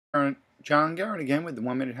John Garrett again with the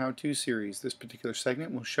 1 Minute How-To series. This particular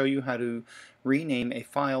segment will show you how to rename a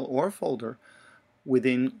file or folder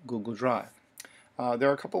within Google Drive. There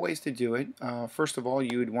are a couple ways to do it. First of all,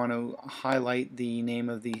 you would want to highlight the name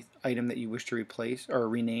of the item that you wish to replace or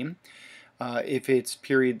rename. If it's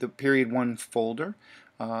the period 1 folder,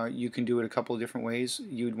 you can do it a couple of different ways.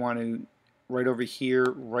 You'd want to right over here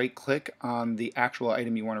right click on the actual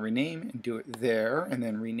item you want to rename and do it there, and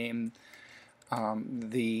then rename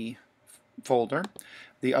the folder.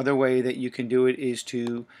 The other way that you can do it is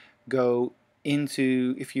to go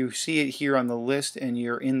into, if you see it here on the list and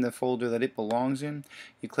you're in the folder that it belongs in,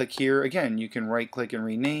 you click here. Again, you can right click and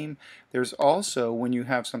rename. There's also, when you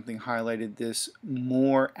have something highlighted, this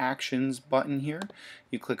More Actions button here.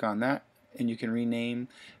 You click on that and you can rename.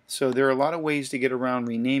 So there are a lot of ways to get around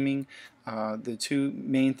renaming. The two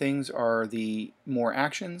main things are the More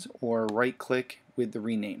Actions or right click with the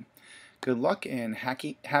rename. Good luck and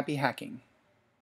happy hacking.